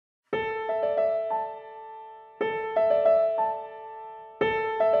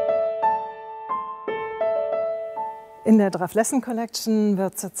In der Draiflessen Collection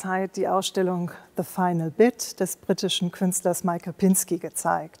wird zurzeit die Ausstellung The Final Bit des britischen Künstlers Michael Pinsky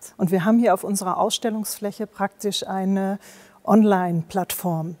gezeigt. Und wir haben hier auf unserer Ausstellungsfläche praktisch eine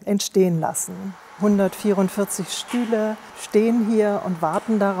Online-Plattform entstehen lassen. 144 Stühle stehen hier und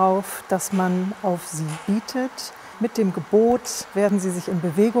warten darauf, dass man auf sie bietet. Mit dem Gebot werden sie sich in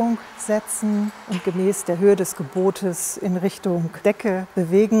Bewegung setzen und gemäß der Höhe des Gebotes in Richtung Decke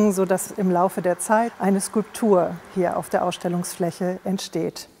bewegen, sodass im Laufe der Zeit eine Skulptur hier auf der Ausstellungsfläche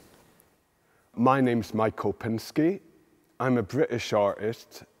entsteht. My name's Michael Pinsky. I'm a British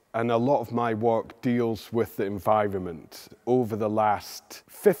artist and a lot of my work deals with the environment. Over the last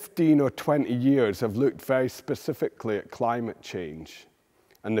 15 or 20 years I've looked very specifically at climate change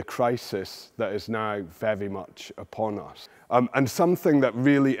and the crisis that is now very much upon us. And something that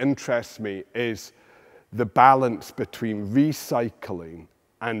really interests me is the balance between recycling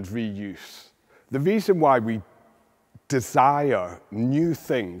and reuse. The reason why we desire new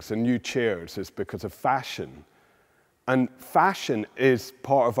things and new chairs is because of fashion. And fashion is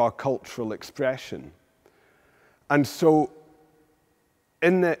part of our cultural expression. And so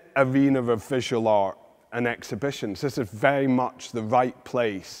in the arena of visual art and exhibitions, this is very much the right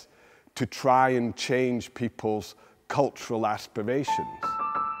place to try and change people's cultural aspirations.